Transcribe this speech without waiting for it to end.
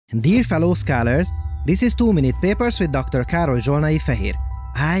Dear fellow scholars, this is 2-minute papers with Dr. Károly Zsolnai-Fehér.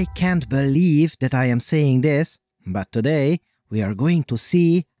 I can't believe that I am saying this, but today we are going to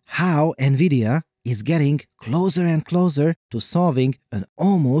see how NVIDIA is getting closer and closer to solving an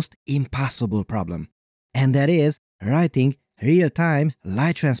almost impossible problem. And that is writing real-time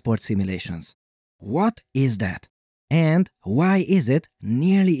light transport simulations. What is that? And why is it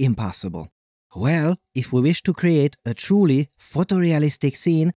nearly impossible? Well, if we wish to create a truly photorealistic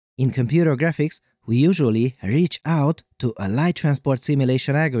scene in computer graphics, we usually reach out to a light transport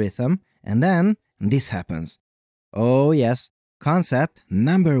simulation algorithm, and then this happens. Oh yes, concept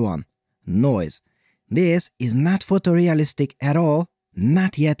number 1, noise. This is not photorealistic at all,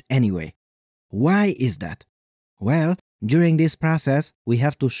 not yet anyway. Why is that? Well, during this process, we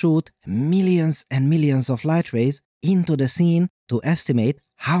have to shoot millions and millions of light rays into the scene to estimate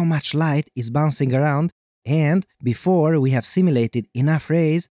how much light is bouncing around, and before we have simulated enough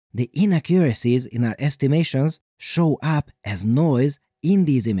rays, the inaccuracies in our estimations show up as noise in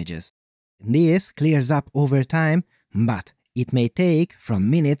these images. This clears up over time, but it may take from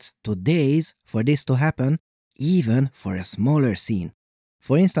minutes to days for this to happen, even for a smaller scene.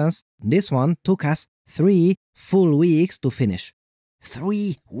 For instance, this one took us 3 full weeks to finish.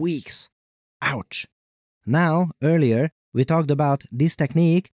 3 weeks! Ouch! Now, earlier, we talked about this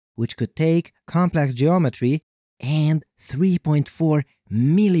technique, which could take complex geometry and 3.4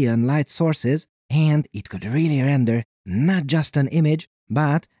 million light sources, and it could really render not just an image,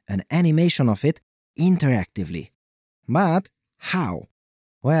 but an animation of it interactively. But how?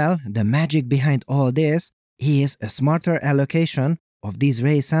 Well, the magic behind all this is a smarter allocation of these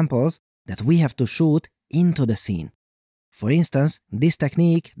ray samples that we have to shoot into the scene. For instance, this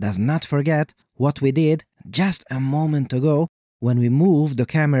technique does not forget what we did just a moment ago when we moved the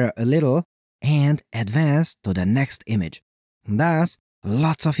camera a little and advanced to the next image. Thus,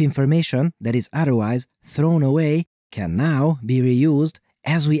 lots of information that is otherwise thrown away can now be reused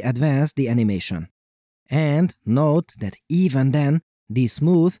as we advance the animation. And note that even then, these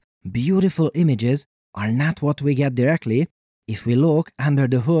smooth, beautiful images are not what we get directly. If we look under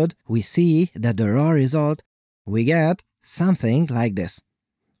the hood, we see that the raw result, we get something like this.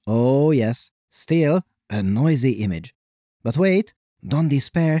 Oh yes, still a noisy image. But wait, don't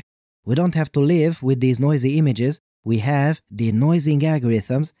despair. We don't have to live with these noisy images. We have denoising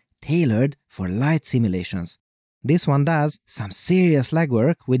algorithms tailored for light simulations. This one does some serious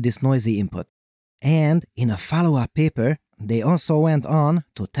legwork with this noisy input. And in a follow-up paper, they also went on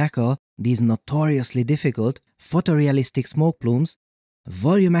to tackle these notoriously difficult photorealistic smoke plumes,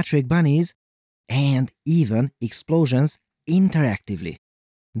 volumetric bunnies, and even explosions interactively.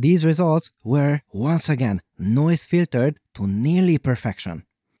 These results were once again noise filtered to nearly perfection.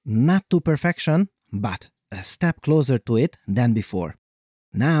 Not to perfection, but a step closer to it than before.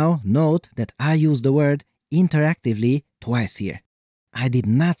 Now note that I use the word interactively twice here. I did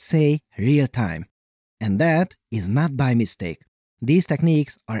not say real time. And that is not by mistake. These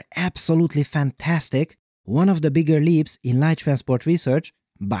techniques are absolutely fantastic, one of the bigger leaps in light transport research,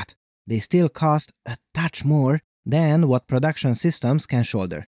 but they still cost a touch more than what production systems can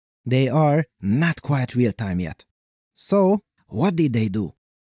shoulder. They are not quite real-time yet. So, what did they do?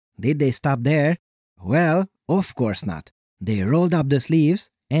 Did they stop there? Well, of course not. They rolled up the sleeves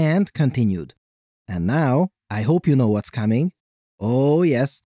and continued. And now, I hope you know what's coming. Oh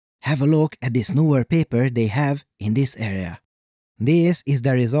yes, have a look at this newer paper they have in this area. This is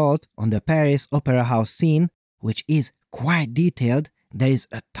the result on the Paris Opera House scene, which is quite detailed. There is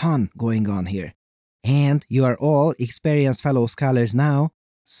a ton going on here. And you are all experienced fellow scholars now,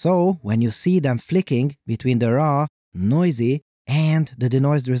 so when you see them flicking between the raw, noisy, and the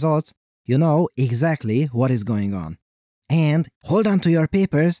denoised results, you know exactly what is going on. And hold on to your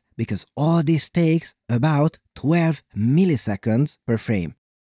papers, because all this takes about 12 milliseconds per frame.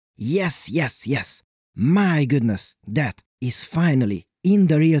 Yes, yes, yes! My goodness, that is finally in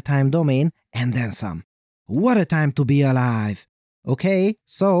the real-time domain and then some. What a time to be alive! Okay,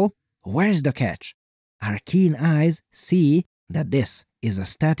 so where's the catch? Our keen eyes see that this is a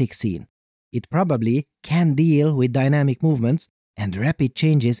static scene. It probably can deal with dynamic movements and rapid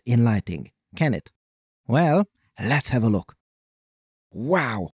changes in lighting, can it? Well, let's have a look.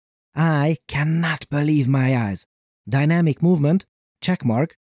 Wow! I cannot believe my eyes. Dynamic movement, check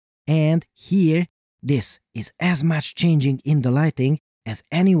mark, and here, this is as much changing in the lighting as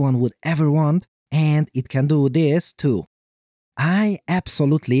anyone would ever want, and it can do this too. I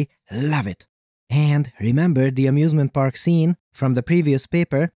absolutely love it. And remember the amusement park scene from the previous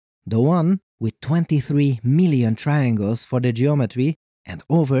paper, the one with 23 million triangles for the geometry and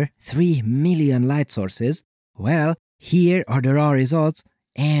over 3 million light sources? Well, here are the raw results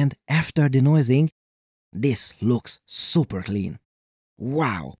and after denoising, this looks super clean.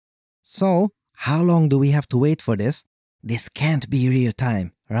 Wow! So, how long do we have to wait for this? This can't be real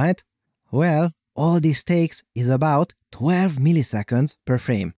time, right? Well, all this takes is about 12 milliseconds per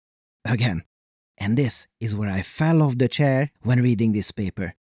frame. Again. And this is where I fell off the chair when reading this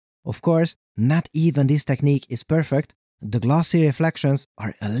paper. Of course, not even this technique is perfect. The glossy reflections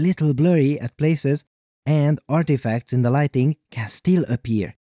are a little blurry at places, and artifacts in the lighting can still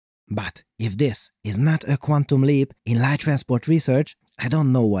appear. But if this is not a quantum leap in light transport research, I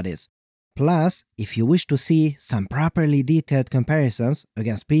don't know what is. Plus, if you wish to see some properly detailed comparisons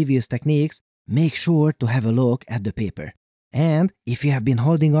against previous techniques, make sure to have a look at the paper. And if you have been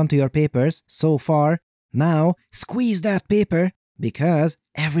holding on to your papers so far, now squeeze that paper, because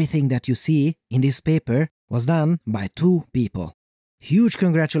everything that you see in this paper was done by 2 people. Huge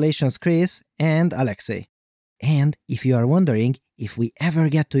congratulations, Chris and Alexei. And if you are wondering if we ever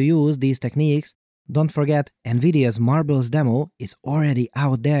get to use these techniques, don't forget NVIDIA's Marbles demo is already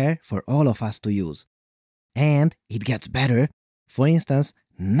out there for all of us to use. And it gets better. For instance,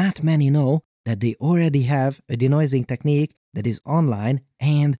 not many know that they already have a denoising technique that is online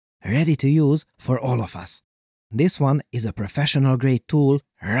and ready to use for all of us. This one is a professional grade tool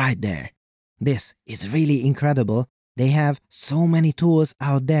right there. This is really incredible. They have so many tools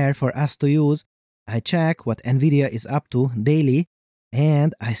out there for us to use. I check what NVIDIA is up to daily,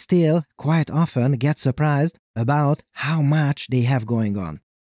 and I still quite often get surprised about how much they have going on.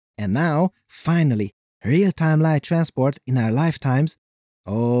 And now, finally, real-time light transport in our lifetimes.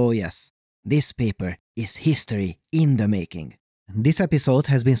 Oh yes, this paper is history in the making. This episode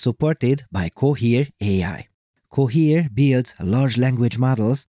has been supported by Cohere AI. Cohere builds large language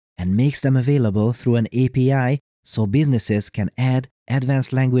models and makes them available through an API so businesses can add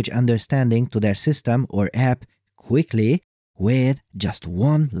advanced language understanding to their system or app quickly with just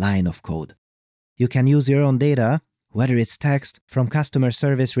one line of code. You can use your own data, whether it's text from customer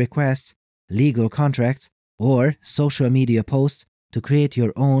service requests, legal contracts, or social media posts, to create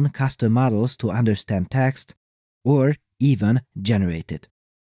your own custom models to understand text, or even generate it.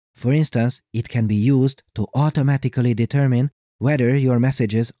 For instance, it can be used to automatically determine whether your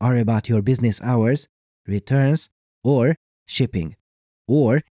messages are about your business hours, returns, or shipping.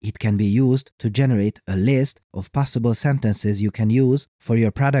 Or it can be used to generate a list of possible sentences you can use for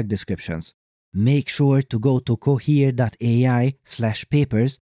your product descriptions. Make sure to go to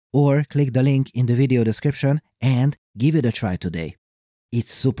cohere.ai/papers or click the link in the video description and give it a try today.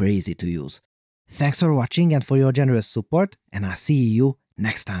 It's super easy to use. Thanks for watching and for your generous support, and I'll see you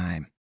next time.